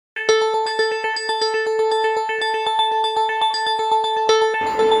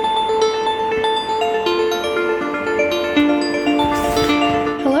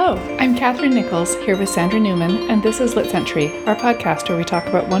Catherine Nichols here with Sandra Newman, and this is Lit Century, our podcast where we talk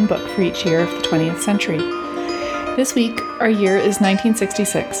about one book for each year of the 20th century. This week, our year is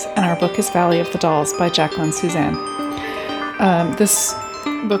 1966, and our book is Valley of the Dolls by Jacqueline Susann. This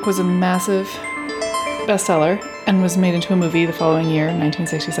book was a massive bestseller and was made into a movie the following year,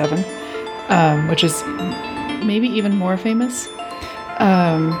 1967, which is maybe even more famous.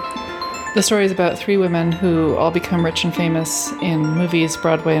 The story is about three women who all become rich and famous in movies,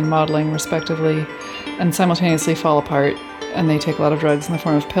 Broadway, and modeling, respectively, and simultaneously fall apart. And they take a lot of drugs in the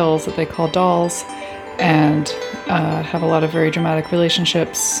form of pills that they call dolls, and have a lot of very dramatic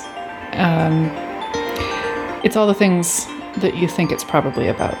relationships. It's all the things that you think it's probably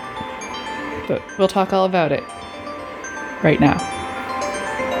about. But we'll talk all about it right now.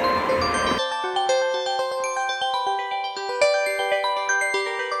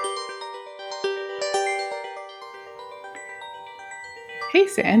 Hey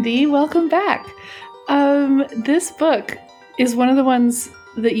Sandy, welcome back. This book is one of the ones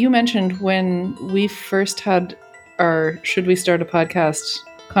that you mentioned when we first had our Should We Start a Podcast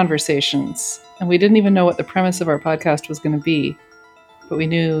conversations. And we didn't even know what the premise of our podcast was going to be, but we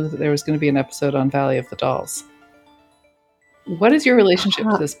knew that there was going to be an episode on Valley of the Dolls. What is your relationship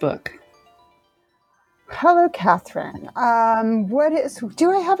to this book? Hello, Catherine.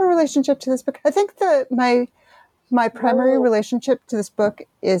 Do I have a relationship to this book? I think that my primary relationship to this book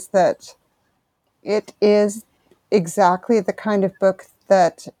is that it is exactly the kind of book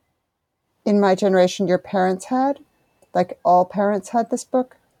that in my generation your parents had. Like all parents had this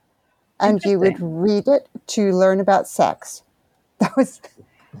book. And you would read it to learn about sex. That was,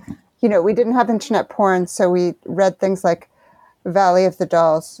 we didn't have internet porn, so we read things like Valley of the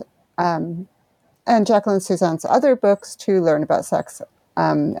Dolls and Jacqueline Susann's other books to learn about sex.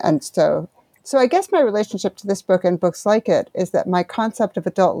 So I guess my relationship to this book and books like it is that my concept of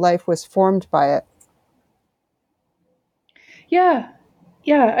adult life was formed by it. Yeah,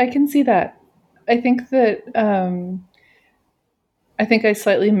 I can see that. I think that I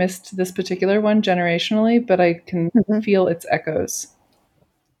slightly missed this particular one generationally, but I can feel its echoes.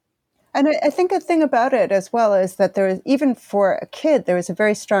 And I think a thing about it as well is that there is, even for a kid, there was a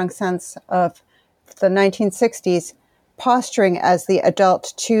very strong sense of the 1960s posturing as the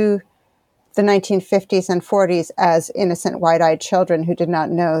adult to the 1950s and 40s as innocent, wide-eyed children who did not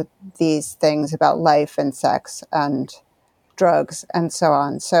know these things about life and sex and drugs and so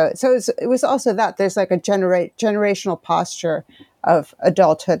on. So it was also that there's like a generational posture of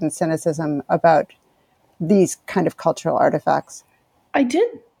adulthood and cynicism about these kind of cultural artifacts. I did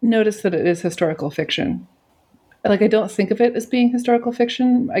notice that it is historical fiction. Like, I don't think of it as being historical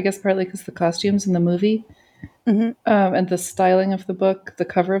fiction, I guess partly because the costumes in the movie and the styling of the book, the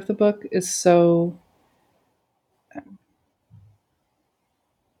cover of the book is so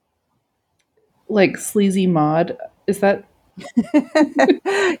like sleazy mod. Is that?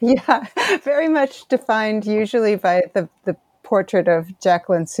 Yeah, very much defined usually by the portrait of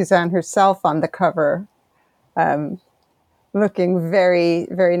Jacqueline Susann herself on the cover, looking very,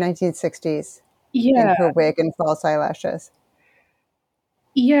 very 1960s in her wig and false eyelashes.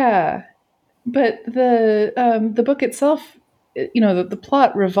 Yeah, but the book itself, the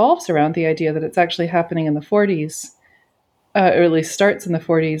plot revolves around the idea that it's actually happening in the 40s, or at least starts in the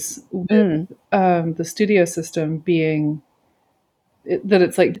 40s, with the studio system being that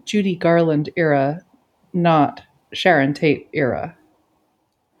it's like Judy Garland era, not Sharon Tate era.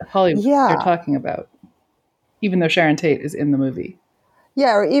 Hollywood they're talking about, even though Sharon Tate is in the movie.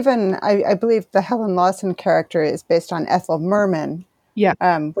 Yeah, or even, I believe the Helen Lawson character is based on Ethel Merman. Yeah.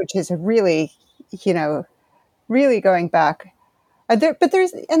 Which is a really, really going back. But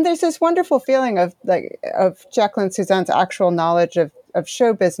there's this wonderful feeling of Jacqueline Susann's actual knowledge of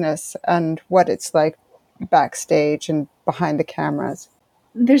show business and what it's like backstage and behind the cameras.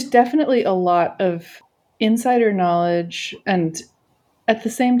 There's definitely a lot of insider knowledge, and at the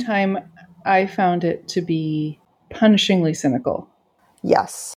same time, I found it to be punishingly cynical.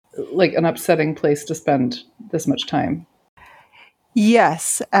 Yes. Like an upsetting place to spend this much time.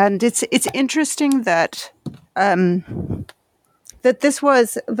 Yes, and it's interesting that this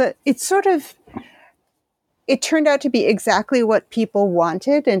was it turned out to be exactly what people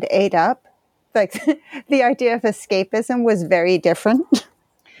wanted and ate up. Like the idea of escapism was very different.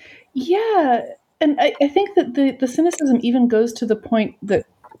 Yeah, and I think that the cynicism even goes to the point that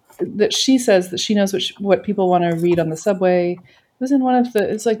she says that she knows what people want to read on the subway. It was in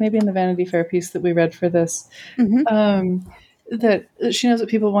it's like maybe in the Vanity Fair piece that we read for this, that she knows what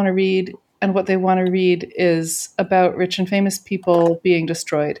people want to read, and what they want to read is about rich and famous people being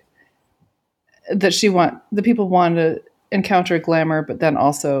destroyed. That the people want to encounter glamour, but then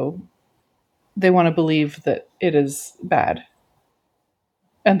also they want to believe that it is bad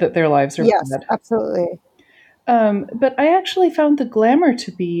and that their lives are Yes, bad. absolutely. But I actually found the glamour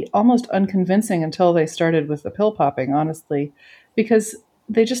to be almost unconvincing until they started with the pill popping, honestly, because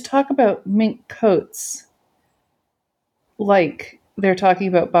they just talk about mink coats like they're talking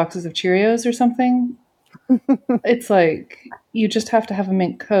about boxes of Cheerios or something. It's like you just have to have a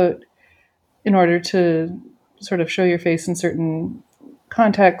mink coat in order to sort of show your face in certain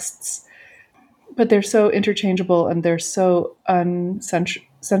contexts. But they're so interchangeable and they're so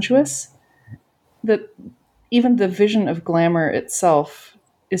unsensuous that even the vision of glamour itself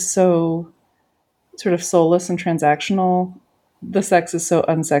is so sort of soulless and transactional. The sex is so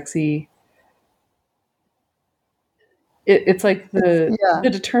unsexy. It's like Yeah, the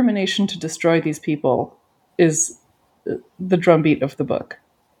determination to destroy these people is the drumbeat of the book.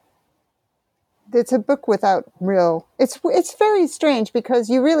 it's a book without real. It's very strange because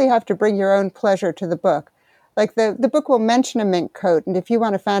you really have to bring your own pleasure to the book. Like the book will mention a mink coat, and if you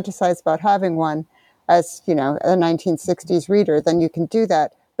want to fantasize about having one, as you know, a 1960s reader, then you can do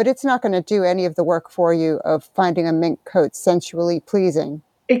that. But it's not going to do any of the work for you of finding a mink coat sensually pleasing.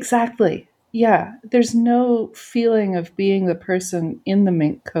 Exactly. Yeah. There's no feeling of being the person in the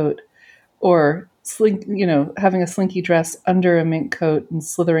mink coat or having a slinky dress under a mink coat and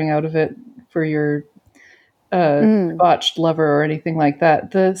slithering out of it for your Mm. debauched lover or anything like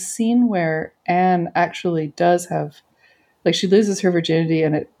that. The scene where Anne actually does have, like, she loses her virginity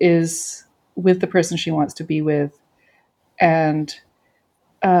and it is with the person she wants to be with, and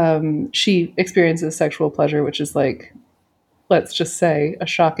she experiences sexual pleasure, which is like, let's just say, a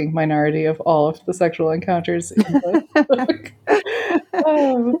shocking minority of all of the sexual encounters in the book.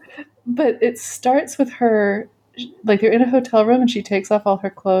 um, but it starts with her, like, they're in a hotel room and she takes off all her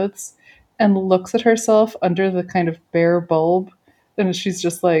clothes and looks at herself under the kind of bare bulb. And she's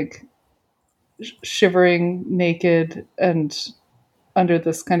just like shivering naked and under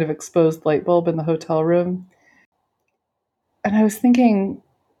this kind of exposed light bulb in the hotel room. And I was thinking,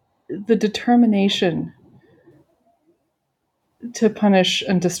 the determination to punish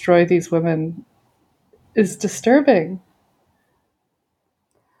and destroy these women is disturbing.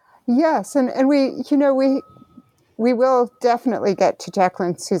 Yes, and we will definitely get to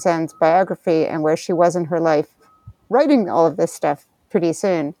Jacqueline Suzanne's biography and where she was in her life writing all of this stuff pretty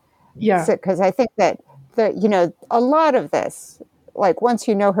soon. Yeah, Because I think that a lot of this, like once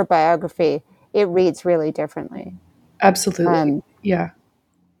you know her biography, it reads really differently. absolutely. Um, Yeah.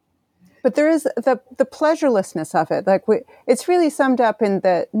 but there is the pleasurelessness of it. Like it's really summed up in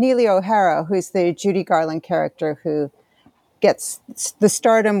the Neely O'Hara, who's the Judy Garland character who gets the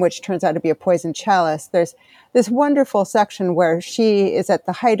stardom, which turns out to be a poisoned chalice. There's this wonderful section where she is at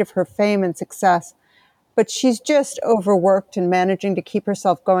the height of her fame and success, but she's just overworked and managing to keep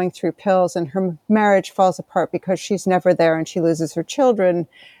herself going through pills, and her marriage falls apart because she's never there and she loses her children.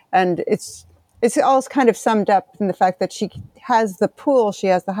 And it's all kind of summed up in the fact that she has the pool, she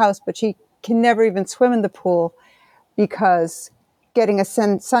has the house, but she can never even swim in the pool because getting a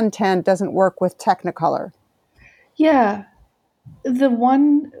suntan doesn't work with Technicolor. Yeah. The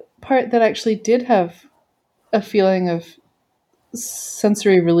one part that actually did have a feeling of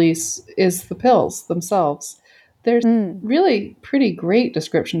sensory release is the pills themselves. There's Mm. really pretty great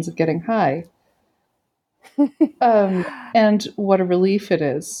descriptions of getting high. And what a relief it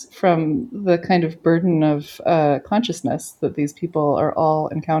is from the kind of burden of consciousness that these people are all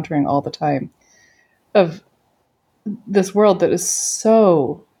encountering all the time, of this world that is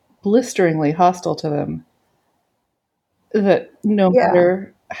so blisteringly hostile to them, that no Yeah.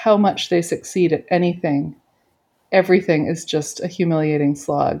 matter how much they succeed at anything, everything is just a humiliating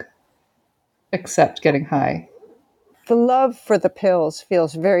slog, except getting high. The love for the pills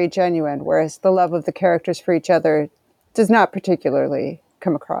feels very genuine, whereas the love of the characters for each other does not particularly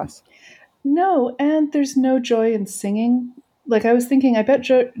come across. No, and there's no joy in singing. Like, I was thinking, I bet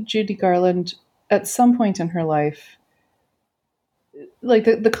Judy Garland, at some point in her life, like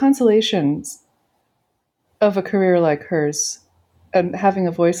the consolations of a career like hers and having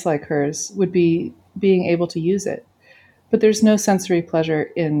a voice like hers would be being able to use it. But there's no sensory pleasure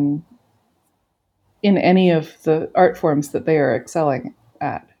in any of the art forms that they are excelling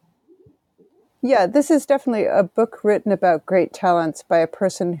at. Yeah, this is definitely a book written about great talents by a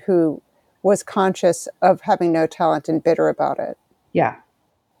person who was conscious of having no talent and bitter about it. Yeah,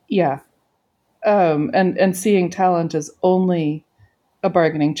 yeah, and seeing talent as only a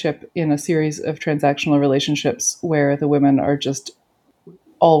bargaining chip in a series of transactional relationships where the women are just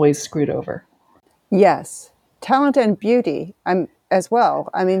always screwed over. Yes, talent and beauty as well.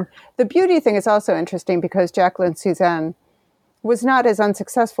 I mean, the beauty thing is also interesting because Jacqueline Suzanne was not as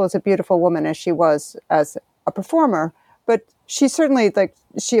unsuccessful as a beautiful woman as she was as a performer, but she certainly, like,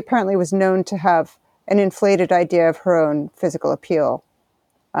 she apparently was known to have an inflated idea of her own physical appeal.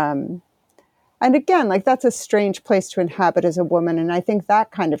 And again, like, that's a strange place to inhabit as a woman, and I think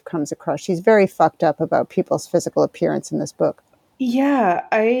that kind of comes across. She's very fucked up about people's physical appearance in this book. Yeah,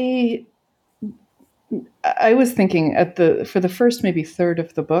 I was thinking for the first maybe third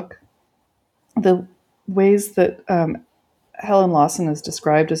of the book, the ways that Helen Lawson is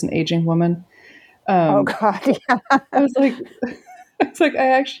described as an aging woman. Oh God, yeah. I was like, I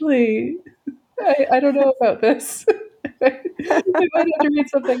don't know about this. I might have to read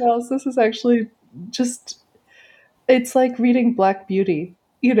something else. This is actually just, it's like reading Black Beauty.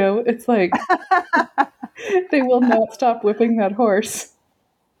 You know, it's like they will not stop whipping that horse.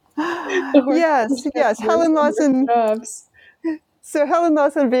 The horse Yes. Helen Lawson. jobs. So Helen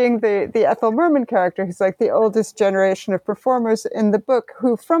Lawson being the Ethel Merman character, who's like the oldest generation of performers in the book,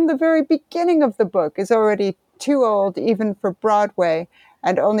 who from the very beginning of the book is already too old even for Broadway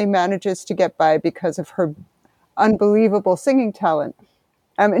and only manages to get by because of her unbelievable singing talent.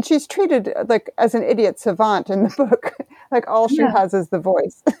 And she's treated like as an idiot savant in the book. Like all she has is the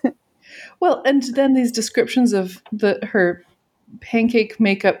voice. Well, and then these descriptions of her pancake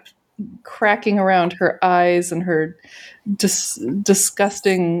makeup cracking around her eyes and her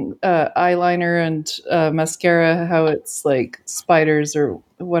disgusting eyeliner and mascara, how it's like spiders or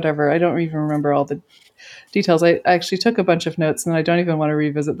whatever. I don't even remember all the details. I actually took a bunch of notes and I don't even want to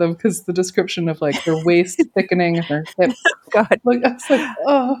revisit them because the description of like her waist thickening and her hips. God. Like, I was like,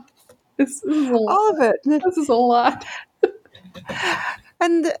 oh, this is a lot. All of it. This is a lot.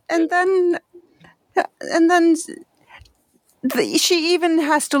 And then she even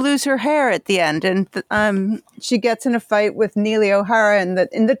has to lose her hair at the end, and she gets in a fight with Neely O'Hara in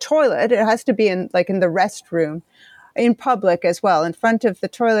the toilet. It has to be in the restroom, in public as well, in front of the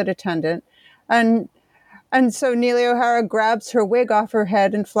toilet attendant, and so Neely O'Hara grabs her wig off her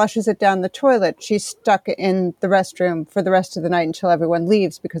head and flushes it down the toilet. She's stuck in the restroom for the rest of the night until everyone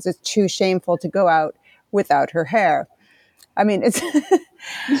leaves because it's too shameful to go out without her hair. I mean, it's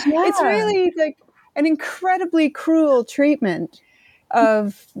it's really like an incredibly cruel treatment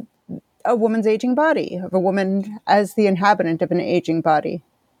of a woman's aging body, of a woman as the inhabitant of an aging body.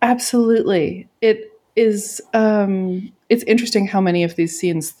 Absolutely. It is, it's interesting how many of these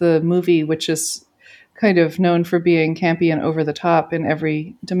scenes, the movie, which is kind of known for being campy and over the top in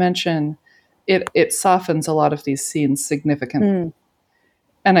every dimension, it softens a lot of these scenes significantly.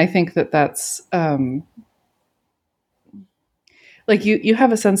 And I think that's, like you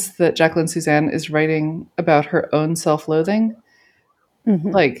have a sense that Jacqueline Susann is writing about her own self-loathing,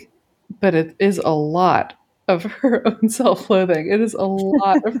 like, but it is a lot of her own self-loathing. It is a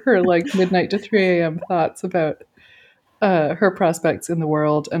lot of her like midnight to 3 a.m. thoughts about her prospects in the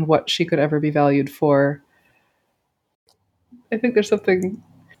world and what she could ever be valued for. I think there's something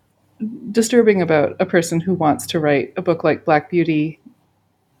disturbing about a person who wants to write a book like Black Beauty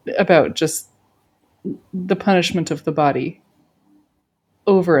about just the punishment of the body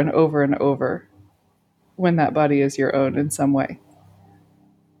over and over and over when that body is your own in some way.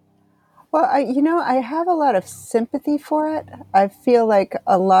 Well, I have a lot of sympathy for it. I feel like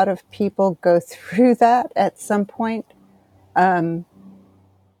a lot of people go through that at some point. Of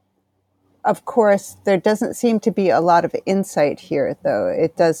course, there doesn't seem to be a lot of insight here, though.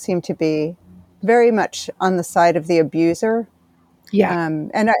 It does seem to be very much on the side of the abuser. Yeah.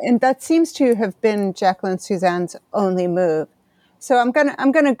 And that seems to have been Jacqueline Susann's only move. So I'm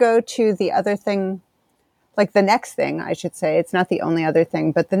gonna go to the other thing, like the next thing, I should say. It's not the only other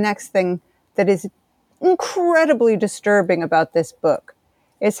thing, but the next thing that is incredibly disturbing about this book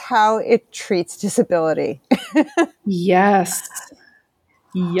is how it treats disability. Yes.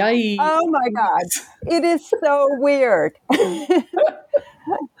 Yikes. Oh my God. It is so weird.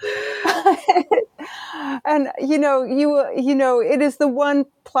 And it is the one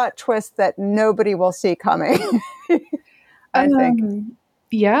plot twist that nobody will see coming. I think.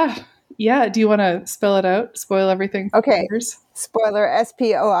 Yeah. Do you want to spell it out? Spoil everything? Okay. Spoiler: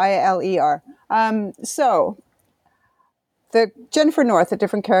 Spoiler. So, the Jennifer North, a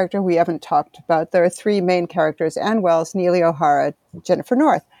different character we haven't talked about. There are three main characters: Ann Wells, Neely O'Hara, Jennifer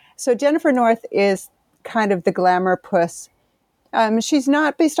North. So Jennifer North is kind of the glamour puss. She's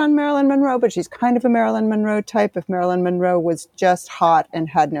not based on Marilyn Monroe, but she's kind of a Marilyn Monroe type if Marilyn Monroe was just hot and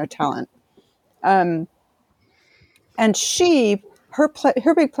had no talent. And her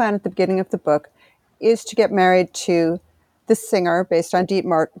big plan at the beginning of the book is to get married to the singer based on Dean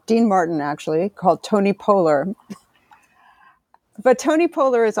Martin, actually, called Tony Poehler. But Tony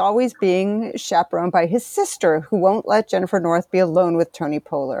Poehler is always being chaperoned by his sister, who won't let Jennifer North be alone with Tony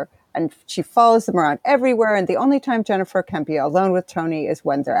Poehler. And she follows them around everywhere. And the only time Jennifer can be alone with Tony is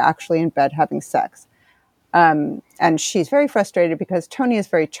when they're actually in bed having sex. And she's very frustrated because Tony is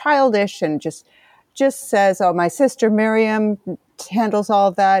very childish and just says, oh, my sister Miriam handles all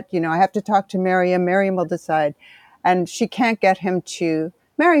of that. You know, I have to talk to Miriam. Miriam will decide. And she can't get him to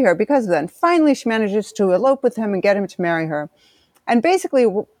marry her because of that. And finally, she manages to elope with him and get him to marry her. And basically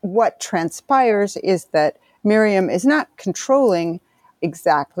what transpires is that Miriam is not controlling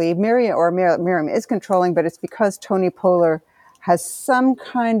exactly. Miriam is controlling, but it's because Tony Poehler has some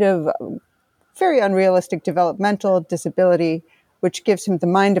kind of very unrealistic developmental disability, which gives him the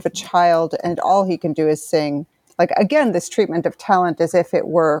mind of a child, and all he can do is sing. Like, again, this treatment of talent as if it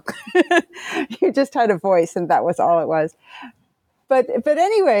were, you just had a voice and that was all it was. But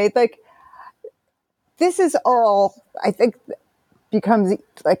anyway, like, this is all, I think, becomes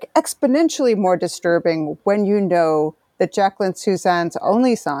like exponentially more disturbing when you know that Jacqueline Suzanne's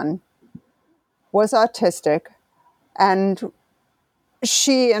only son was autistic, and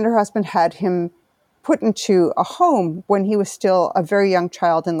she and her husband had him put into a home when he was still a very young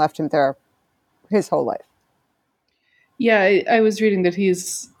child and left him there his whole life. Yeah, I was reading that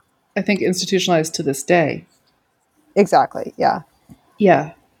he's, I think, institutionalized to this day. Exactly, yeah.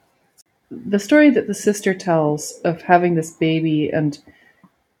 Yeah. The story that the sister tells of having this baby, and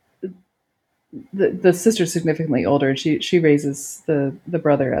the sister's significantly older. She raises the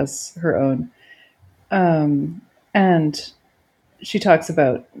brother as her own. And she talks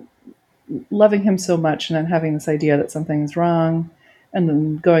about loving him so much and then having this idea that something's wrong, and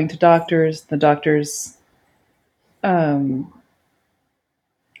then going to doctors, the doctors not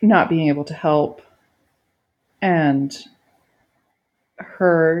being able to help, and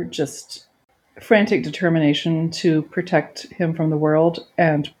her just frantic determination to protect him from the world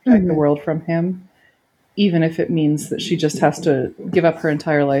and protect the world from him, even if it means that she just has to give up her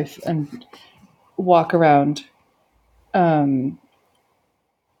entire life and walk around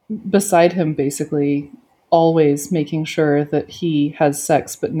beside him, basically, always making sure that he has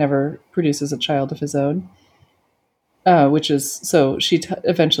sex but never produces a child of his own. Which is, so she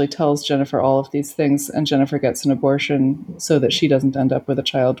eventually tells Jennifer all of these things, and Jennifer gets an abortion so that she doesn't end up with a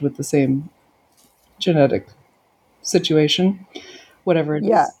child with the same genetic situation, whatever it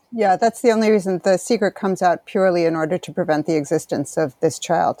is. Yeah, that's the only reason the secret comes out, purely in order to prevent the existence of this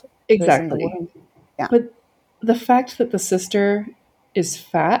child. Exactly. Yeah. But the fact that the sister is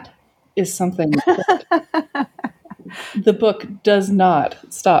fat is something that the book does not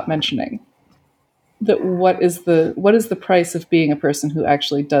stop mentioning. That what is the price of being a person who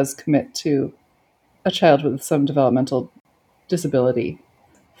actually does commit to a child with some developmental disability,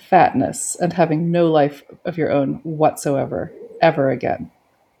 fatness, and having no life of your own whatsoever, ever again.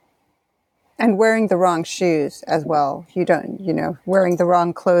 And wearing the wrong shoes as well. Wearing the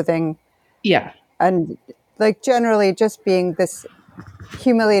wrong clothing. Yeah. And like generally just being this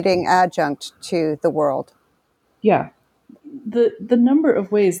humiliating adjunct to the world. Yeah. The number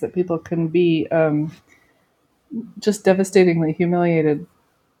of ways that people can be just devastatingly humiliated.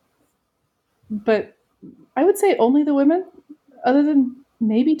 But I would say only the women, other than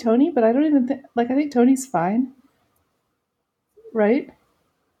maybe Tony, but I don't even think, I think Tony's fine. Right?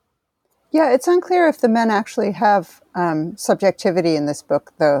 Yeah, it's unclear if the men actually have subjectivity in this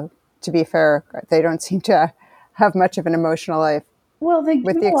book, though, to be fair. They don't seem to have much of an emotional life. Well, they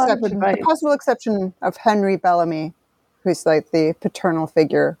give a lot of advice. The possible exception of Henry Bellamy, who's like the paternal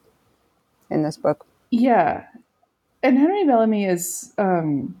figure in this book. Yeah. And Henry Bellamy is, I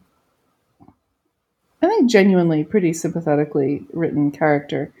think, genuinely pretty sympathetically written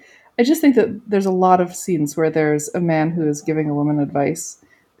character. I just think that there's a lot of scenes where there's a man who is giving a woman advice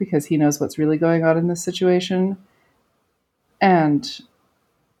because he knows what's really going on in this situation. And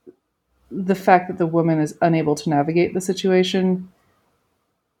the fact that the woman is unable to navigate the situation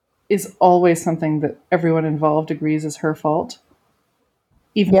is always something that everyone involved agrees is her fault.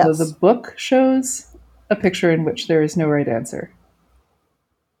 Even though the book shows a picture in which there is no right answer.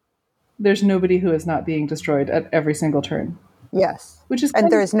 There's nobody who is not being destroyed at every single turn. Yes.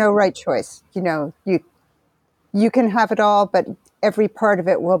 And there's no right choice. You can have it all, but every part of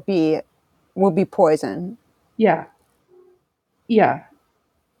it will be poison. Yeah. Yeah.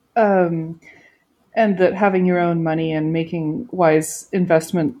 And that having your own money and making wise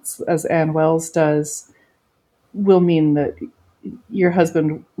investments, as Anne Wells does, will mean that your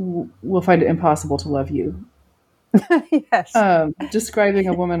husband will find it impossible to love you. Yes. Describing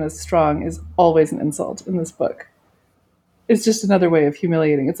a woman as strong is always an insult in this book. It's just another way of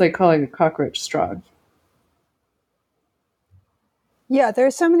humiliating. It's like calling a cockroach strong. Yeah, there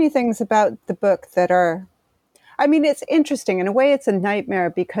are so many things about the book that are, I mean, it's interesting. In a way, it's a nightmare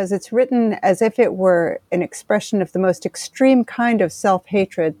because it's written as if it were an expression of the most extreme kind of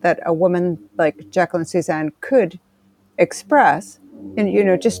self-hatred that a woman like Jacqueline Suzanne could express.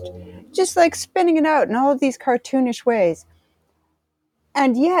 And, just like spinning it out in all of these cartoonish ways.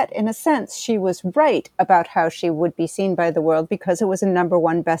 And yet, in a sense, she was right about how she would be seen by the world because it was a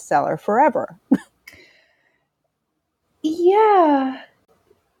 #1 bestseller forever. Yeah.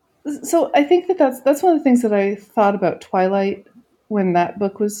 So I think that's one of the things that I thought about Twilight when that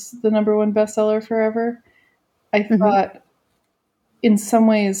book was the #1 bestseller forever. I Mm-hmm. thought in some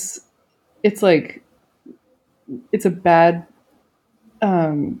ways it's like it's a bad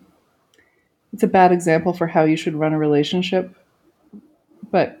um, it's a bad example for how you should run a relationship,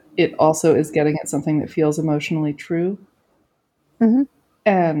 but it also is getting at something that feels emotionally true, Mm-hmm.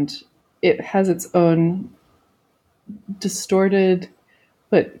 and it has its own distorted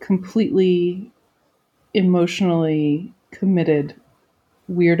but completely emotionally committed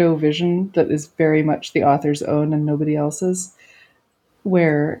weirdo vision that is very much the author's own and nobody else's,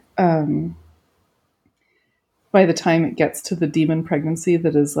 where by the time it gets to the demon pregnancy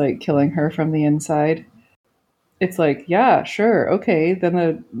that is like killing her from the inside, it's like, yeah, sure, okay,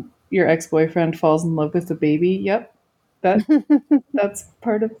 then your ex-boyfriend falls in love with the baby. Yep, that that's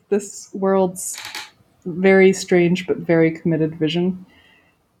part of this world's very strange but very committed vision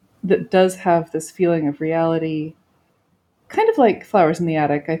that does have this feeling of reality, kind of like Flowers in the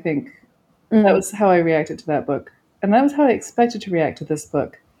Attic. I think that Mm. was how I reacted to that book, and that was how I expected to react to this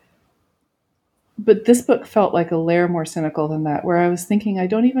book. But this book felt like a layer more cynical than that, where I was thinking, I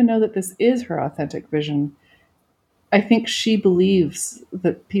don't even know that this is her authentic vision. I think she believes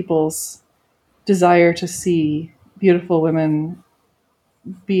that people's desire to see beautiful women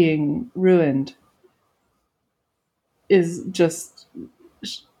being ruined is just,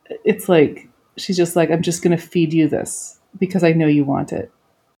 it's like, she's just like, I'm just going to feed you this because I know you want it.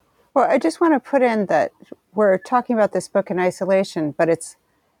 Well, I just want to put in that we're talking about this book in isolation, but it's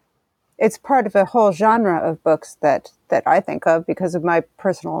part of a whole genre of books that I think of because of my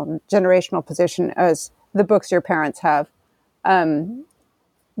personal generational position as the books your parents have,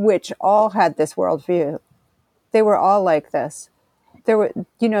 which all had this worldview. They were all like this. There were,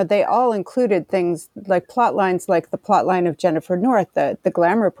 they all included things like plot lines, like the plot line of Jennifer North, the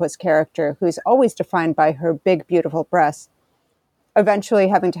glamour puss character, who's always defined by her big, beautiful breasts, eventually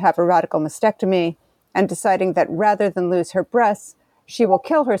having to have a radical mastectomy and deciding that rather than lose her breasts, she will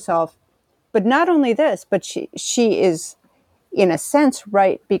kill herself. But not only this, but she is, in a sense,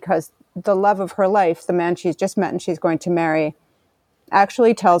 right because the love of her life, the man she's just met and she's going to marry,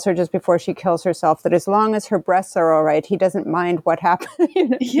 actually tells her just before she kills herself that as long as her breasts are all right, he doesn't mind what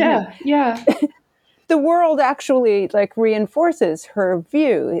happened. Yeah, yeah. The world actually like reinforces her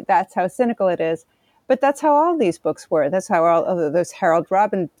view. That's how cynical it is. But that's how all these books were. That's how all of those Harold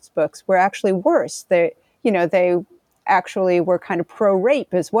Robbins books were actually worse. They actually were kind of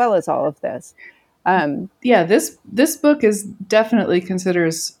pro-rape as well as all of this. Yeah, this book is definitely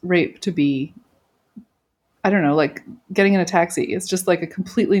considers rape to be, I don't know, like getting in a taxi. It's just like a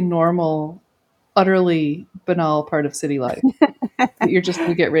completely normal, utterly banal part of city life. You're just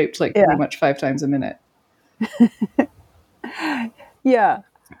going to get raped like pretty Yeah, much 5 times a minute. yeah,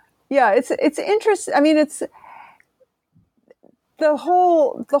 yeah. It's interesting. I mean, it's the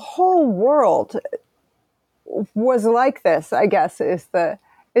whole world was like this. I guess is the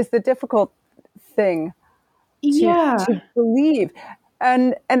difficult thing to Yeah. to believe.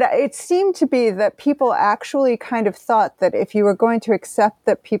 And it seemed to be that people actually kind of thought that if you were going to accept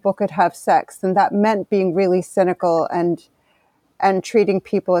that people could have sex, then that meant being really cynical and treating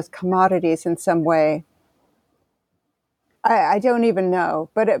people as commodities in some way. I don't even know,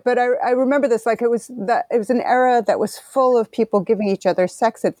 but I remember this like it was an era that was full of people giving each other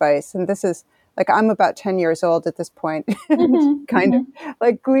sex advice, and this is like I'm about 10 years old at this point, and Hmm. kind of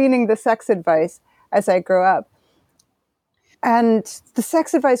like gleaning the sex advice as I grow up. And the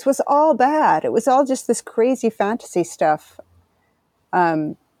sex advice was all bad. It was all just this crazy fantasy stuff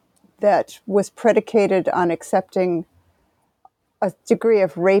that was predicated on accepting a degree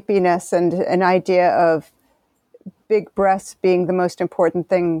of rapiness and an idea of big breasts being the most important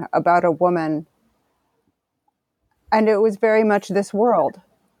thing about a woman. And it was very much this world.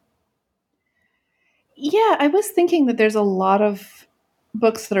 Yeah, I was thinking that there's a lot of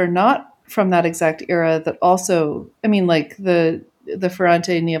books that are not from that exact era that also, I mean, like the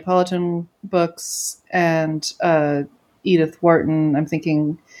Ferrante Neapolitan books and Edith Wharton. I'm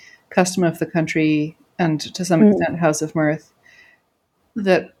thinking Custom of the Country and to some Mm. extent House of Mirth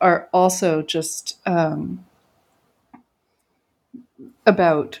that are also just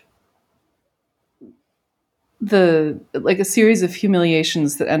about a series of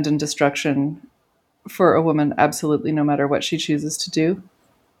humiliations that end in destruction for a woman, absolutely no matter what she chooses to do.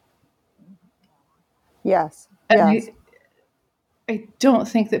 Yes. And Yes. I don't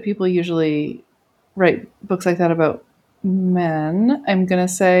think that people usually write books like that about men, I'm gonna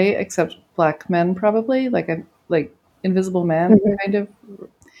say, except black men probably, like Invisible Man Mm-hmm. kind of.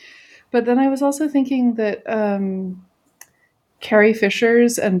 But then I was also thinking that Carrie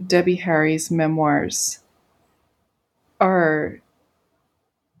Fisher's and Debbie Harry's memoirs are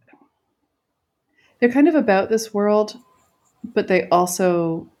they're kind of about this world, but they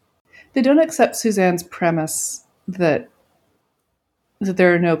don't accept Suzanne's premise that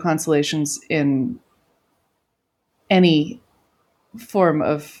there are no consolations in any form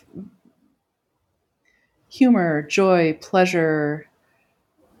of humor, joy, pleasure,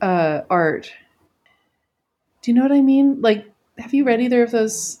 art. Do you know what I mean? Like, have you read either of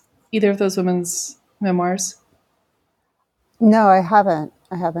those women's memoirs? No, I haven't.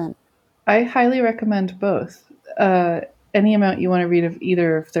 I haven't. I highly recommend both. Any amount you want to read of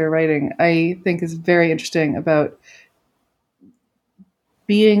either of their writing, I think is very interesting about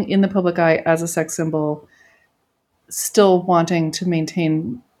being in the public eye as a sex symbol, still wanting to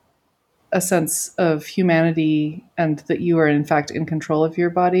maintain a sense of humanity and that you are in fact in control of your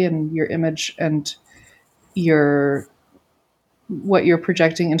body and your image and your what you're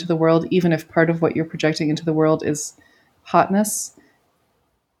projecting into the world, even if part of what you're projecting into the world is hotness,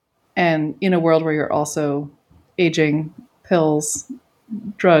 and in a world where you're also aging, pills,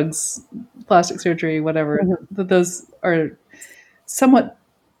 drugs, plastic surgery, whatever, Mm-hmm. that those are somewhat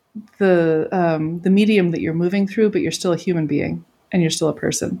the medium that you're moving through, but you're still a human being and you're still a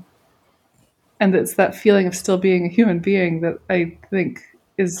person. And it's that feeling of still being a human being that I think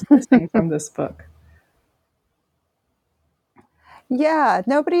is missing from this book. Yeah,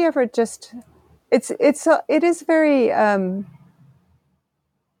 nobody ever just. It is very.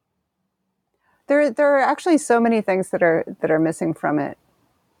 There are actually so many things that are missing from it.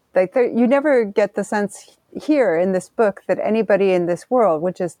 Like you never get the sense here in this book that anybody in this world,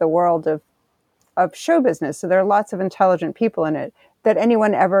 which is the world of show business, so there are lots of intelligent people in it, that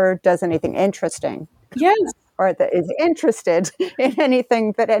anyone ever does anything interesting. Yes. Or that is interested in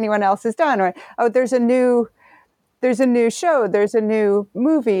anything that anyone else has done. Or, oh, there's a new show, there's a new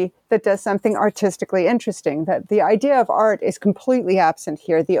movie that does something artistically interesting. That the idea of art is completely absent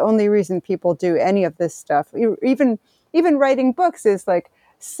here. The only reason people do any of this stuff, even writing books, is like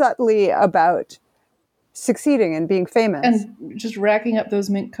subtly about succeeding and being famous. And just racking up those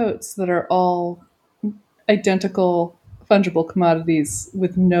mink coats that are all identical fungible commodities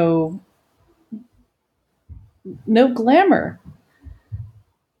with no glamour.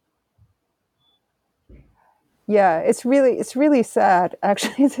 Yeah, it's really sad.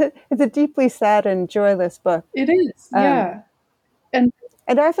 Actually, it's a deeply sad and joyless book. It is, Um, yeah. And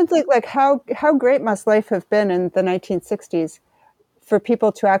and I often think, like, how great must life have been in the 1960s for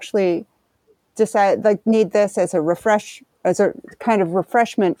people to actually decide, like, need this as a kind of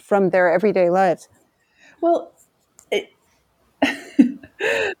refreshment from their everyday lives. well, it,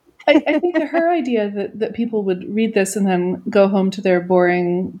 I think that her idea that people would read this and then go home to their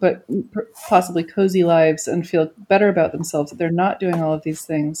boring but possibly cozy lives and feel better about themselves, that they're not doing all of these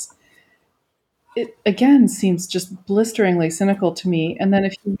things, it again seems just blisteringly cynical to me. And then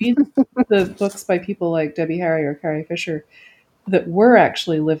if you read the books by people like Debbie Harry or Carrie Fisher that were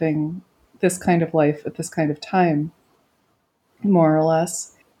actually living this kind of life at this kind of time, more or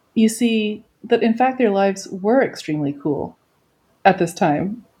less, you see that in fact their lives were extremely cool at this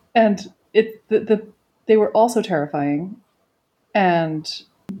time, and they were also terrifying and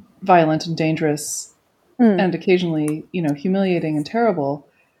violent and dangerous Mm. and occasionally, humiliating and terrible.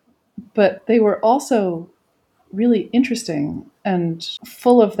 But they were also really interesting and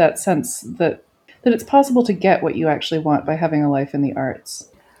full of that sense that it's possible to get what you actually want by having a life in the arts.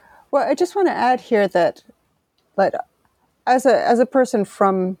 Well, I just want to add here that, like, as a person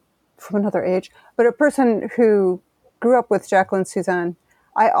from another age, but a person who grew up with Jacqueline Susann,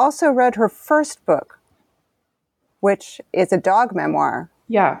 I also read her first book, which is a dog memoir,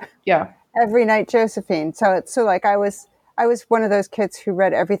 Yeah, yeah. Every Night Josephine. So like I was one of those kids who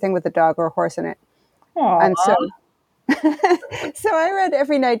read everything with a dog or a horse in it. Aww. And so so I read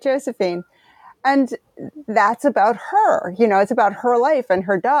Every Night Josephine, and that's about her. It's about her life and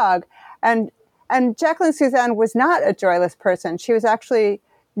her dog. And Jacqueline Susann was not a joyless person. She was actually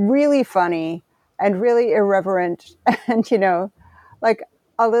really funny and really irreverent and, like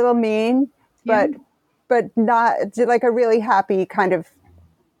a little mean, Yeah. but not like a really happy kind of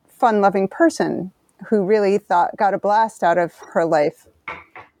fun loving person who really got a blast out of her life.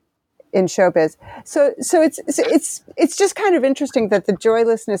 in showbiz. So it's just kind of interesting that the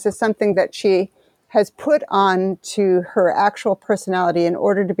joylessness is something that she has put on to her actual personality in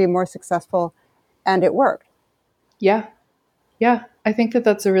order to be more successful, and it worked. Yeah. Yeah. I think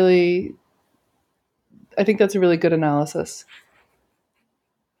that's a really good analysis.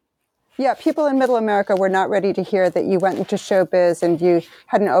 Yeah, people in Middle America were not ready to hear that you went into showbiz and you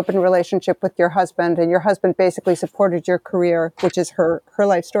had an open relationship with your husband, and your husband basically supported your career, which is her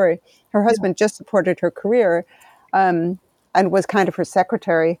life story. Her husband just supported her career, and was kind of her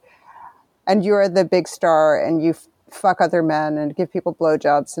secretary. And you're the big star, and you fuck other men and give people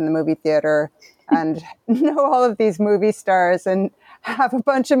blowjobs in the movie theater, and know all of these movie stars and have a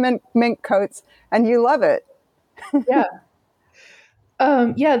bunch of mink coats, and you love it. Yeah.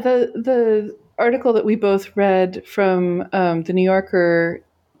 Yeah, the article that we both read from the New Yorker,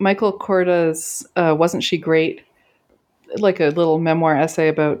 Michael Korda's "Wasn't She Great?" like a little memoir essay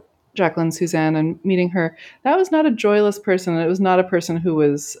about Jacqueline Suzanne and meeting her. That was not a joyless person. It was not a person who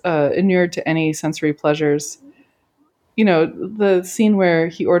was inured to any sensory pleasures. You know, the scene where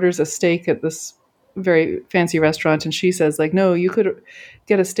he orders a steak at this very fancy restaurant and she says like, no, you could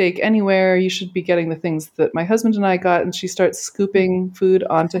get a steak anywhere, you should be getting the things that my husband and I got, and she starts scooping food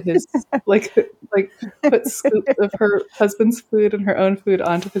onto his like put scoops of her husband's food and her own food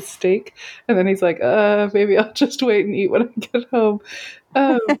onto his steak, and then he's like, maybe I'll just wait and eat when I get home.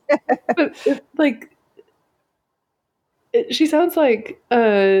 um, but she sounds like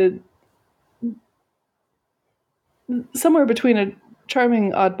somewhere between a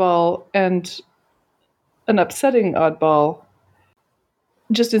charming oddball and an upsetting oddball,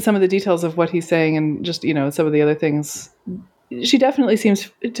 just in some of the details of what he's saying and just, some of the other things. She definitely seems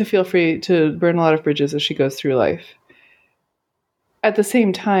to feel free to burn a lot of bridges as she goes through life. At the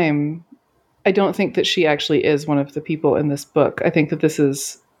same time, I don't think that she actually is one of the people in this book. I think that this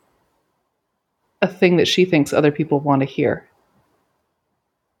is a thing that she thinks other people want to hear,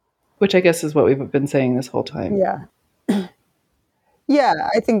 which I guess is what we've been saying this whole time. Yeah. Yeah,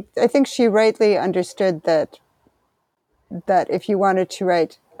 I think she rightly understood that if you wanted to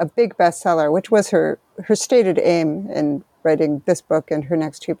write a big bestseller, which was her stated aim in writing this book and her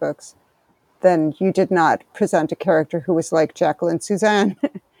next two books, then you did not present a character who was like Jacqueline Suzanne.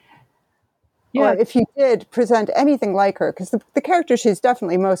 Yeah. Or if you did present anything like her, because the character she's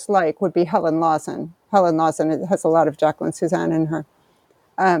definitely most like would be Helen Lawson. Helen Lawson has a lot of Jacqueline Suzanne in her.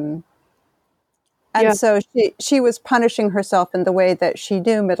 And so she was punishing herself in the way that she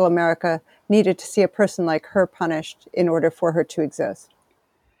knew Middle America needed to see a person like her punished in order for her to exist.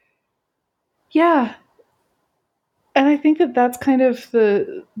 Yeah. And I think that that's kind of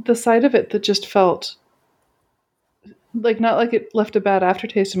the side of it that just felt like, not like it left a bad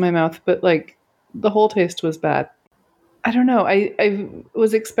aftertaste in my mouth, but like the whole taste was bad. I don't know. I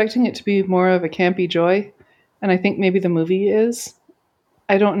was expecting it to be more of a campy joy, and I think maybe the movie is.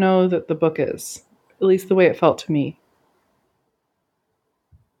 I don't know that the book is, at least the way it felt to me.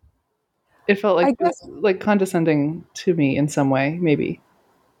 It felt like it was like condescending to me in some way, maybe.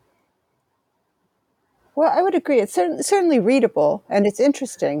 Well, I would agree. It's certainly readable and it's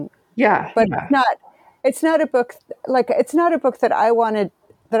interesting. Yeah, but yeah. it's not a book that I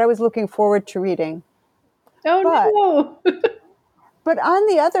was looking forward to reading. Oh, no. But on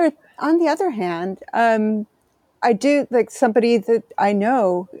the other hand, I do, like, somebody that I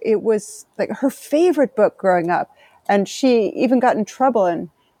know, it was like her favorite book growing up, and she even got in trouble in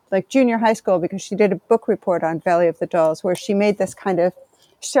like junior high school because she did a book report on Valley of the Dolls where she made this kind of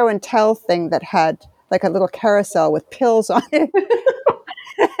show and tell thing that had like a little carousel with pills on it.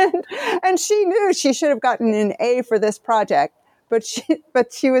 and she knew she should have gotten an A for this project, but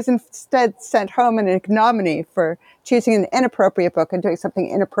she was instead sent home in an ignominy for choosing an inappropriate book and doing something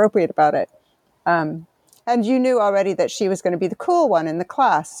inappropriate about it. And you knew already that she was going to be the cool one in the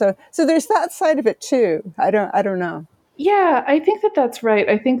class. So there's that side of it too. I don't know. Yeah, I think that that's right.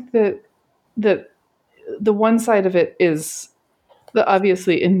 I think that the one side of it is the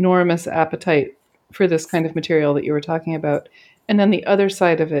obviously enormous appetite for this kind of material that you were talking about, and then the other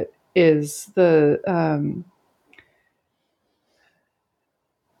side of it is I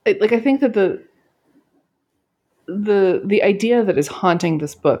think that the idea that is haunting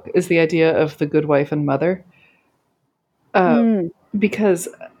this book is the idea of the good wife and mother, because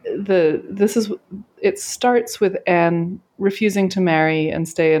it starts with Anne refusing to marry and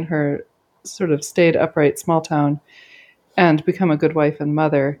stay in her sort of stayed upright small town and become a good wife and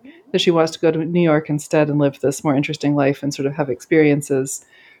mother, that she wants to go to New York instead and live this more interesting life and sort of have experiences.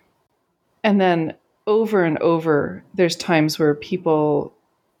 And then over and over, there's times where people,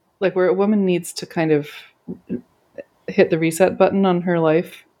 like where a woman needs to kind of hit the reset button on her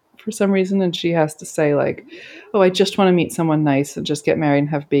life for some reason, and she has to say like, "Oh, I just want to meet someone nice and just get married and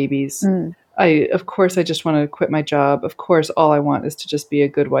have babies. Of course, I just want to quit my job. Of course, all I want is to just be a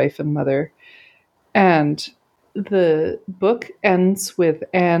good wife and mother." And the book ends with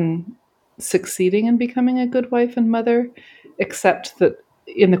Anne succeeding in becoming a good wife and mother, except that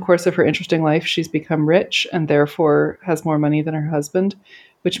in the course of her interesting life, she's become rich and therefore has more money than her husband,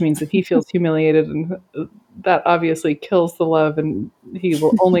 which means that he feels humiliated, and that obviously kills the love, and he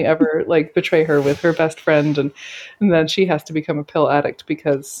will only ever like betray her with her best friend, and then she has to become a pill addict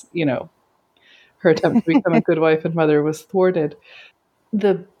because, her attempt to become a good wife and mother was thwarted.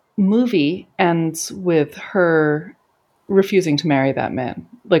 The movie ends with her refusing to marry that man,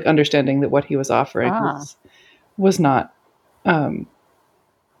 like understanding that what he was offering was not um,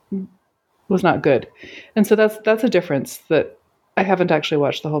 was not good. And so that's a difference that I haven't actually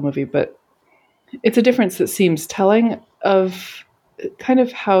watched the whole movie, but it's a difference that seems telling of kind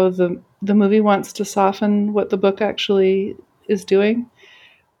of how the movie wants to soften what the book actually is doing,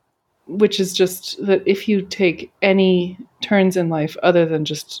 which is just that if you take any turns in life other than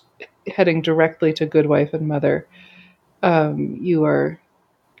just heading directly to good wife and mother, you are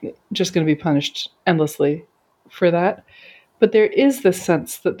just going to be punished endlessly for that. But there is this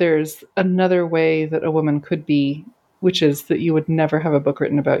sense that there's another way that a woman could be, which is that you would never have a book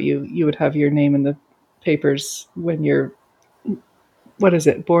written about you. You would have your name in the papers when you're, what is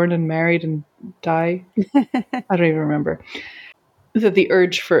it, born and married and die? I don't even remember. That the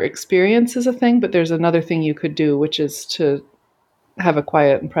urge for experience is a thing, but there's another thing you could do, which is to have a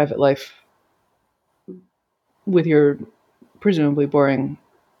quiet and private life with your presumably boring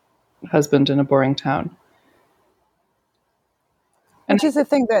husband in a boring town. Which is a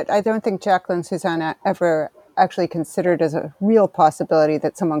thing that I don't think Jacqueline Susanna ever actually considered as a real possibility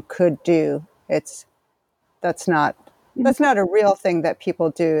that someone could do. That's not a real thing that people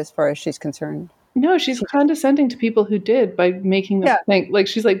do as far as she's concerned. No, she's condescending to people who did by making them think, like,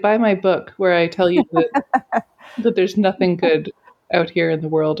 she's like, buy my book where I tell you that there's nothing good out here in the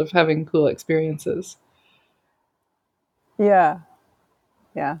world of having cool experiences. Yeah.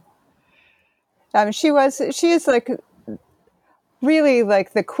 She is like really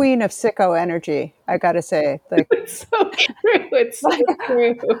like the queen of sicko energy, I gotta say. Like, it's so true. It's so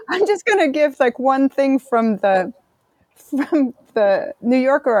true. I'm just gonna give like one thing from the New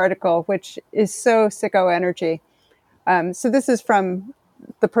Yorker article, which is so sicko energy. So this is from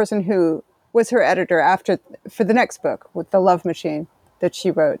the person who was her editor for the next book, with The Love Machine, that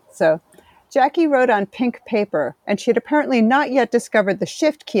she wrote. So Jackie wrote on pink paper, and she had apparently not yet discovered the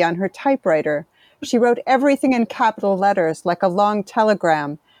shift key on her typewriter. She wrote everything in capital letters like a long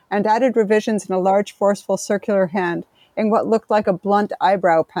telegram, and added revisions in a large, forceful, circular hand in what looked like a blunt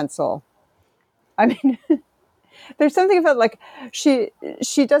eyebrow pencil. I mean, there's something about like she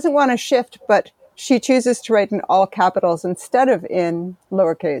doesn't want to shift, but she chooses to write in all capitals instead of in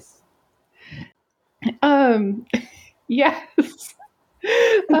lowercase. Yes.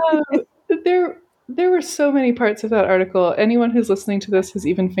 There were so many parts of that article. Anyone who's listening to this who's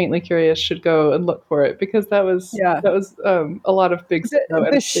even faintly curious should go and look for it, because that was a lot of big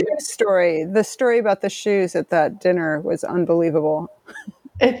the shoe story. The story about the shoes at that dinner was unbelievable.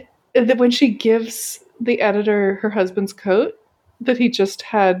 And when she gives the editor her husband's coat that he just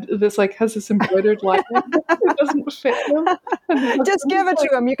had, has this embroidered lining, it doesn't fit him. Just give it to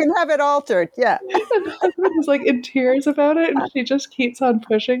him. You can have it altered. Yeah. And the husband is like in tears about it, and she just keeps on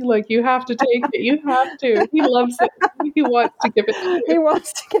pushing, like, you have to take it. You have to. He loves it. He wants to give it to you. He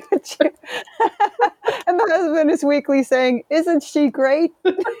wants to give it to you. And the husband is weakly saying, "Isn't she great?"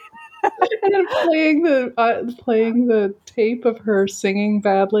 And then playing the tape of her singing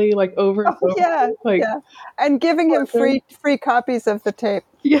badly, like over and over. And giving him free copies of the tape.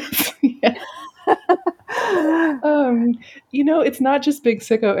 Yes. Yeah. It's not just big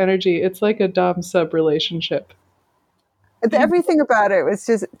sicko energy. It's like a dom sub relationship. Everything about it was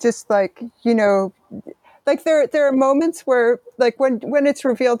just like, like there are moments where, like, when it's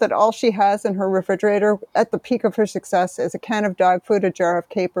revealed that all she has in her refrigerator at the peak of her success is a can of dog food, a jar of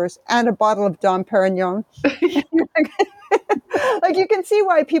capers, and a bottle of Dom Perignon. Like, you can see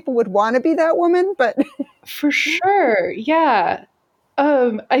why people would want to be that woman, but for sure, yeah.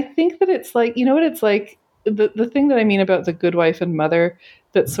 I think that it's like, you know what it's like, the thing that I mean about the good wife and mother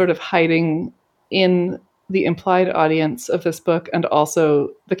that's sort of hiding in the implied audience of this book, and also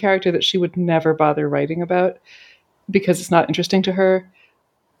the character that she would never bother writing about because it's not interesting to her.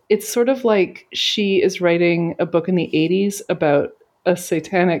 It's sort of like she is writing a book in the 80s about a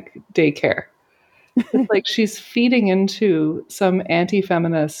satanic daycare. It's like she's feeding into some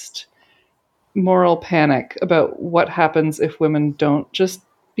anti-feminist moral panic about what happens if women don't just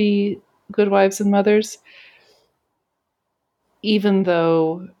be good wives and mothers, even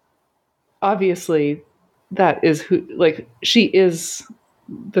though obviously that is who, like, she is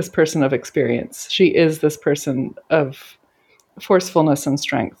this person of experience. She is this person of forcefulness and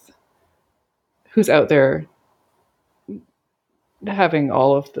strength who's out there having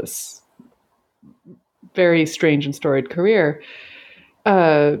all of this very strange and storied career.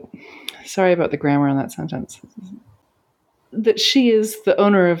 Sorry about the grammar on that sentence. That she is the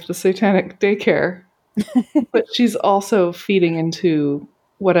owner of the satanic daycare, but she's also feeding into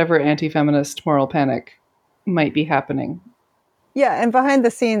whatever anti-feminist moral panic might be happening. Yeah, and behind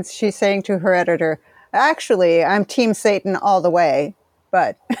the scenes, she's saying to her editor, actually, I'm Team Satan all the way,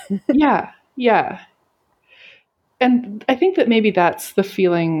 but... Yeah. And I think that maybe that's the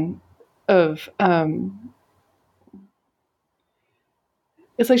feeling of...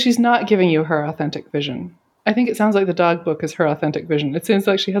 it's like she's not giving you her authentic vision. I think it sounds like the dog book is her authentic vision. It seems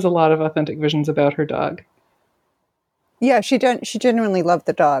like she has a lot of authentic visions about her dog. Yeah, she genuinely loved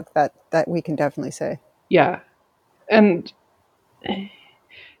the dog. That we can definitely say. Yeah. And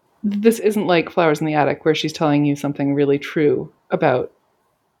this isn't like Flowers in the Attic, where she's telling you something really true about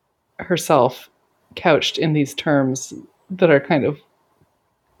herself, couched in these terms that are kind of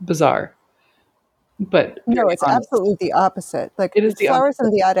bizarre. But no, it's honest. absolutely the opposite. Like, it is the Flowers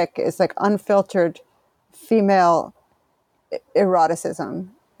opposite. in the Attic is like unfiltered female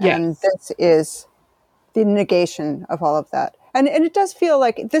eroticism. Yes. And this is the negation of all of that. And it does feel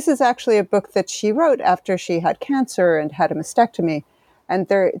like this is actually a book that she wrote after she had cancer and had a mastectomy. And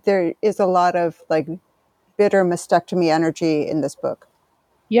there is a lot of like bitter mastectomy energy in this book.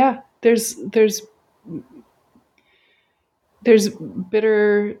 Yeah, there's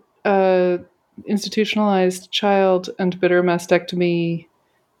bitter institutionalized child and bitter mastectomy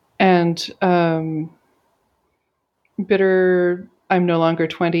and bitter I'm no longer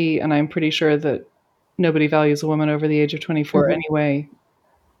 20 and I'm pretty sure that nobody values a woman over the age of 24 anyway.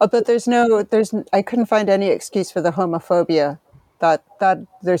 Oh, but I couldn't find any excuse for the homophobia that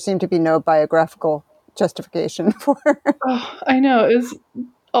there seemed to be no biographical justification for. Oh, I know. It's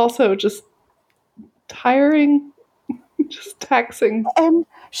also just tiring, just taxing. And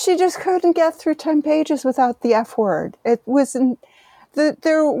she just couldn't get through 10 pages without the F word. It wasn't,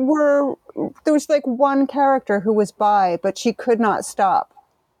 there was like one character who was bi, but she could not stop.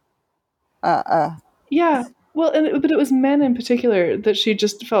 Yeah. Well, but it was men in particular that she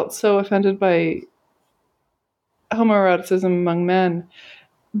just felt so offended by homoeroticism among men,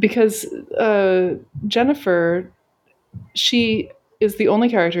 because Jennifer, she is the only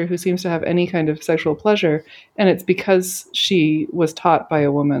character who seems to have any kind of sexual pleasure, and it's because she was taught by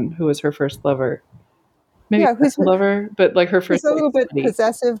a woman who was her first lover. Maybe who's lover, but like her first. He's a little bit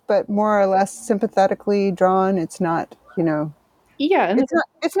possessive, but more or less sympathetically drawn. It's not, Yeah, and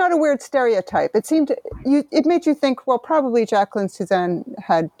it's not a weird stereotype. It seemed it made you think, well, probably Jacqueline Suzanne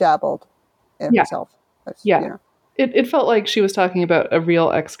had dabbled in herself. Yeah. It felt like she was talking about a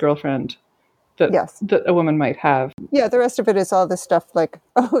real ex-girlfriend that a woman might have. Yeah, the rest of it is all this stuff like,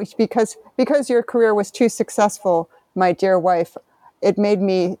 oh, because your career was too successful, my dear wife, it made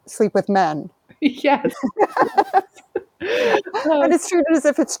me sleep with men. Yes. And it's treated as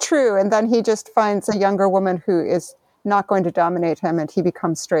if it's true, and then he just finds a younger woman who is not going to dominate him, and he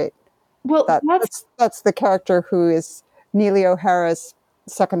becomes straight. Well, that's the character who is Neely O'Hara's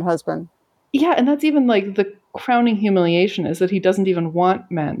second husband. Yeah, and that's even like the crowning humiliation is that he doesn't even want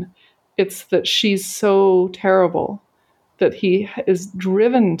men. It's that she's so terrible that he is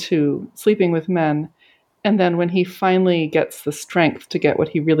driven to sleeping with men, and then when he finally gets the strength to get what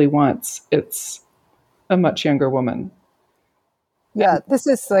he really wants, it's a much younger woman. Yeah, this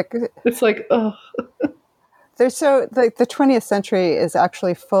is like... It's like, oh. There's so... Like, the 20th century is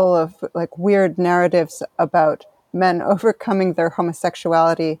actually full of, like, weird narratives about men overcoming their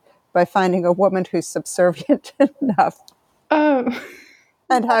homosexuality by finding a woman who's subservient enough.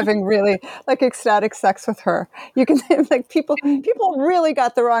 And having really, like, ecstatic sex with her. You can like people really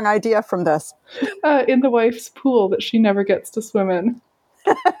got the wrong idea from this. In the wife's pool that she never gets to swim in.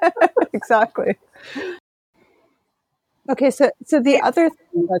 Exactly. Okay, so the other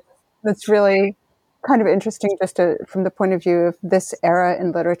thing that's really kind of interesting, just from the point of view of this era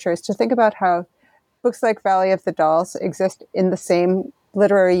in literature, is to think about how books like Valley of the Dolls exist in the same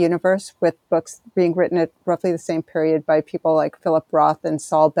literary universe, with books being written at roughly the same period by people like Philip Roth and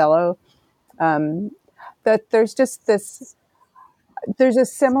Saul Bellow. That there's just there's a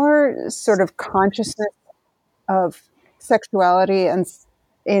similar sort of consciousness of sexuality, and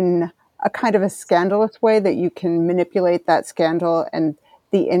in a kind of a scandalous way, that you can manipulate that scandal and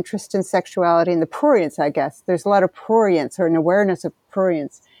the interest in sexuality and the prurience, I guess. There's a lot of prurience, or an awareness of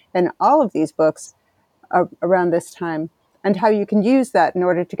prurience in all of these books around this time, and how you can use that in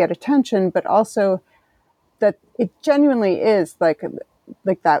order to get attention, but also that it genuinely is like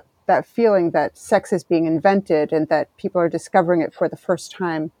that feeling that sex is being invented and that people are discovering it for the first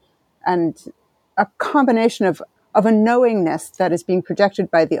time, and a combination of a knowingness that is being projected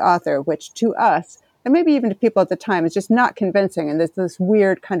by the author, which to us, and maybe even to people at the time, is just not convincing. And there's this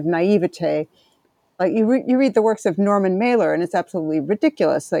weird kind of naivete. Like you read the works of Norman Mailer, and it's absolutely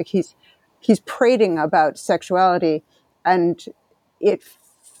ridiculous. Like he's prating about sexuality, and it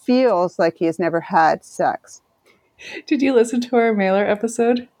feels like he has never had sex. Did you listen to our Mailer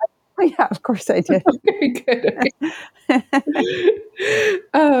episode? Oh, yeah, of course I did. Very good.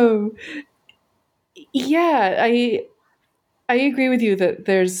 Yeah, I agree with you that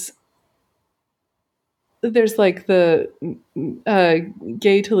there's like the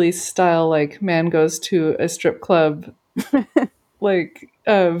Gay Talese style, like man goes to a strip club, like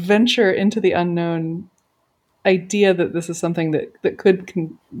venture into the unknown idea that this is something that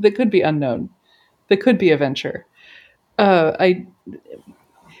could be unknown, that could be a venture. I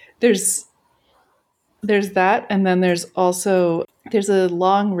there's that, and then there's a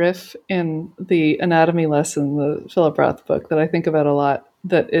long riff in the anatomy lesson, the Philip Roth book, that I think about a lot,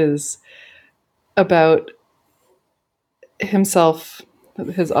 that is about himself,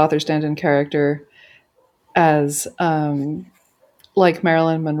 his author stand-in character, as like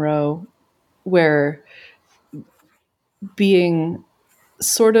Marilyn Monroe, where being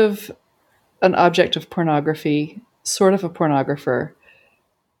sort of an object of pornography, sort of a pornographer,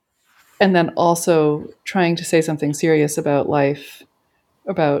 and then also trying to say something serious about life,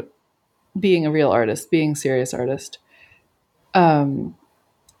 about being a real artist, being a serious artist,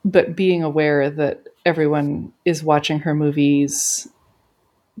 but being aware that everyone is watching her movies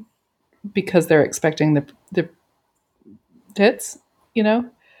because they're expecting the tits, you know?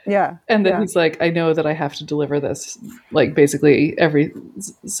 Yeah. And that he's like, I know that I have to deliver this, like basically every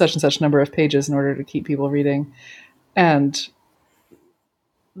such and such number of pages in order to keep people reading. And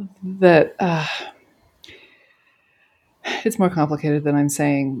that it's more complicated than I'm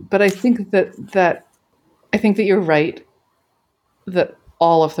saying. But I think that you're right, that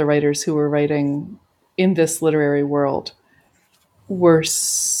all of the writers who were writing in this literary world were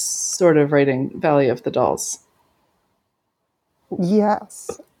sort of writing Valley of the Dolls. Yes.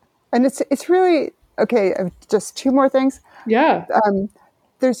 And it's really, okay, just two more things. Yeah.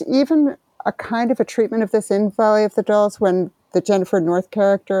 There's even a kind of a treatment of this in Valley of the Dolls when the Jennifer North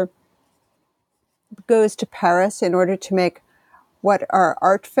character goes to Paris in order to make what are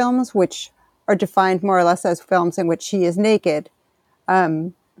art films, which are defined more or less as films in which she is naked.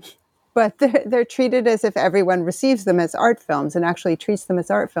 But they're treated as if everyone receives them as art films and actually treats them as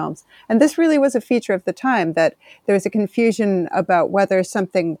art films. And this really was a feature of the time, that there was a confusion about whether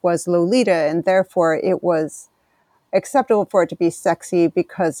something was Lolita and therefore it was acceptable for it to be sexy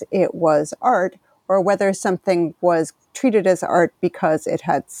because it was art, or whether something was treated as art because it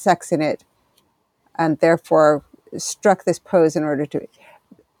had sex in it and therefore struck this pose in order to...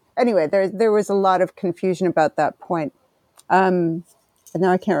 Anyway, there was a lot of confusion about that point. And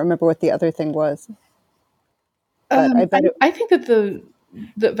now I can't remember what the other thing was. But I think that the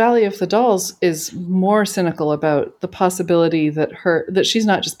Valley of the Dolls is more cynical about the possibility that she's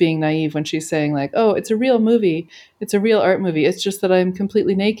not just being naive when she's saying like, oh, it's a real movie, it's a real art movie. It's just that I'm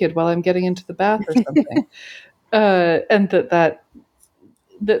completely naked while I'm getting into the bath or something. And that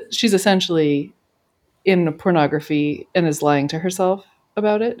she's essentially in pornography and is lying to herself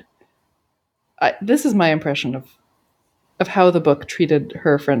about it. This is my impression of how the book treated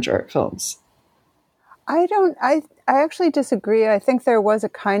her French art films. I actually disagree. I think there was a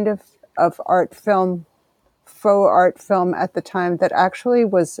kind of art film, faux art film at the time that actually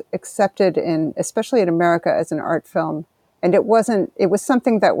was accepted especially in America, as an art film. And it was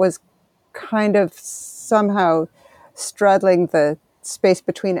something that was kind of somehow straddling the space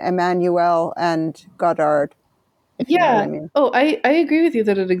between Emmanuel and Godard. Yeah. You know what I mean. Oh, I agree with you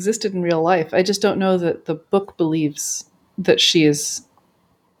that it existed in real life. I just don't know that the book believes that she is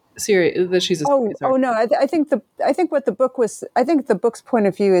serious, that she's a serious artist. No, I think what the book was, I think the book's point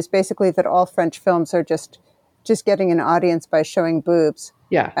of view is basically that all French films are just getting an audience by showing boobs.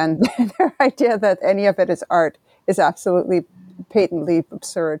 Yeah. And their idea that any of it is art is absolutely patently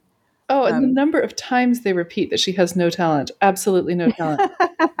absurd. Oh, and the number of times they repeat that she has no talent, absolutely no talent.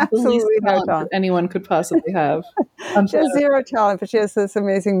 Absolutely no talent that anyone could possibly have. She has zero talent, but she has this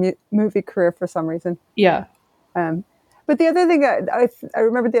amazing movie career for some reason. Yeah. But the other thing, I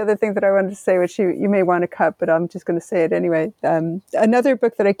remember the other thing that I wanted to say, which you may want to cut, but I'm just going to say it anyway. Another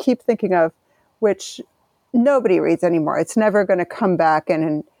book that I keep thinking of, which nobody reads anymore. It's never going to come back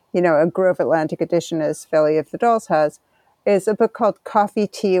in, a Grove Atlantic edition, as Valley of the Dolls has, is a book called Coffee,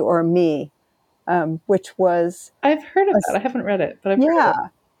 Tea, or Me, which was... I've heard of that. I haven't read it, but I've heard of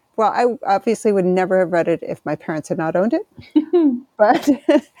it. Well, I obviously would never have read it if my parents had not owned it. But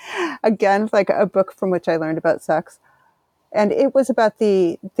again, like a book from which I learned about sex. And it was about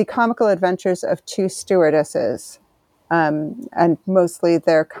the comical adventures of two stewardesses. And mostly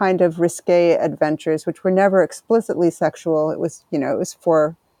their kind of risque adventures, which were never explicitly sexual. It was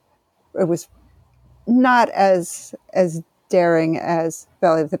not as daring as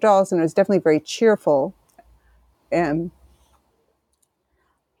Valley of the Dolls, and it was definitely very cheerful.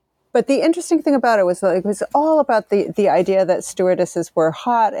 But the interesting thing about it was that it was all about the idea that stewardesses were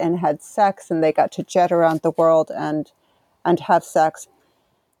hot and had sex, and they got to jet around the world and have sex.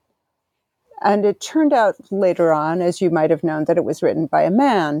 And it turned out later on, as you might have known, that it was written by a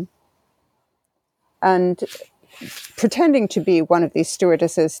man, and pretending to be one of these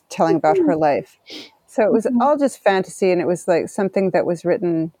stewardesses telling about her life. So it was all just fantasy, and it was like something that was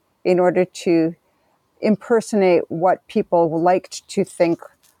written in order to impersonate what people liked to think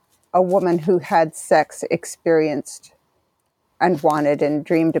a woman who had sex experienced and wanted and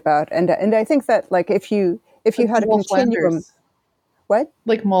dreamed about. And I think that, like, if you had a continuum... Flanders. What?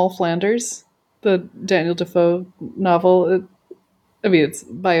 Like Moll Flanders, the Daniel Defoe novel. It's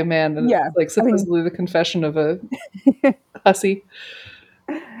by a man, and it's like supposedly the confession of a hussy.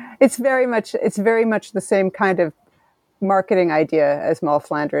 It's very much the same kind of marketing idea as Moll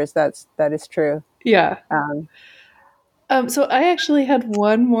Flanders. That is true. Yeah. So I actually had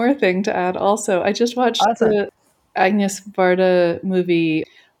one more thing to add also. I just watched the Agnes Varda movie,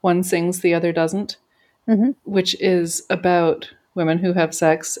 One Sings, the Other Doesn't, which is about women who have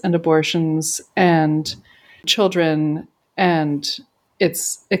sex and abortions and children, and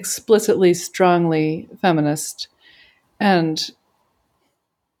it's explicitly, strongly feminist, and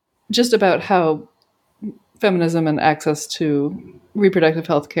just about how feminism and access to reproductive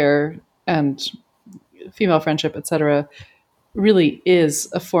health care and female friendship, etc., really is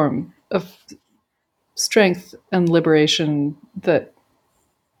a form of strength and liberation that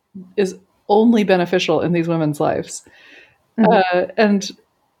is only beneficial in these women's lives. And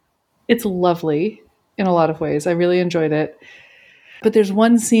it's lovely in a lot of ways. I really enjoyed it. But there's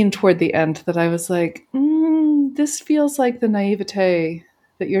one scene toward the end that I was like, this feels like the naivete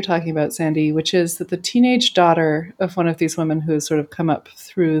that you're talking about, Sandy, which is that the teenage daughter of one of these women who has sort of come up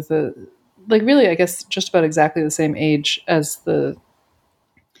through the, like, really, I guess, just about exactly the same age as the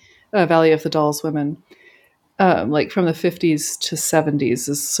Valley of the Dolls women, like from the 50s to 70s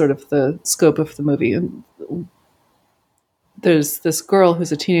is sort of the scope of the movie. And there's this girl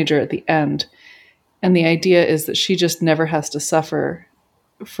who's a teenager at the end, and the idea is that she just never has to suffer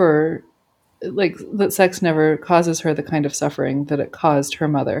for, like, that sex never causes her the kind of suffering that it caused her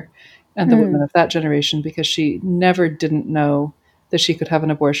mother and the women of that generation, because she never didn't know that she could have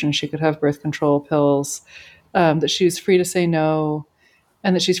an abortion, she could have birth control pills, that she was free to say no,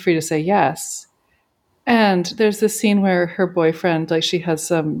 and that she's free to say yes. And there's this scene where her boyfriend, like, she has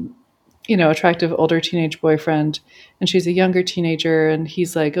some, attractive older teenage boyfriend, and she's a younger teenager, and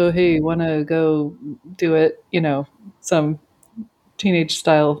he's like, oh, hey, want to go do it? Some teenage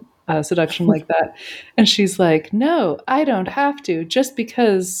style seduction like that. And she's like, no, I don't have to. Just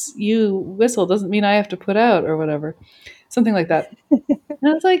because you whistle doesn't mean I have to put out, or whatever. Something like that. And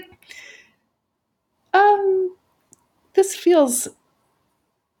I was like, this feels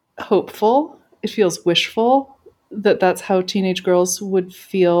hopeful. It feels wishful that that's how teenage girls would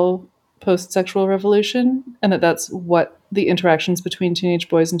feel post-sexual revolution, and that's what the interactions between teenage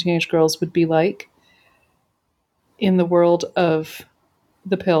boys and teenage girls would be like in the world of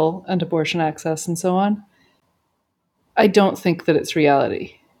the pill and abortion access and so on. I don't think that it's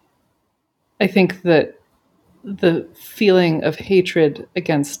reality. I think that the feeling of hatred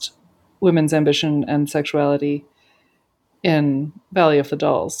against women's ambition and sexuality in Valley of the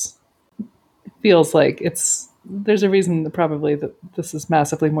Dolls feels like there's a reason probably that this is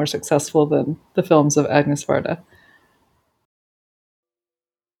massively more successful than the films of Agnes Varda.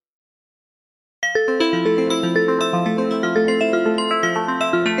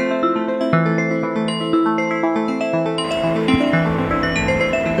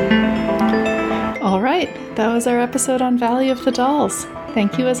 All right, that was our episode on Valley of the Dolls.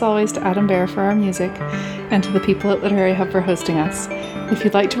 Thank you, as always, to Adam Bear for our music, and to the people at Literary Hub for hosting us. If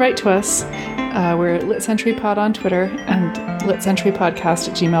you'd like to write to us, we're at LitCenturyPod on Twitter and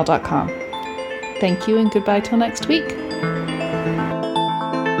litcenturypodcast@gmail.com. Thank you, and goodbye till next week.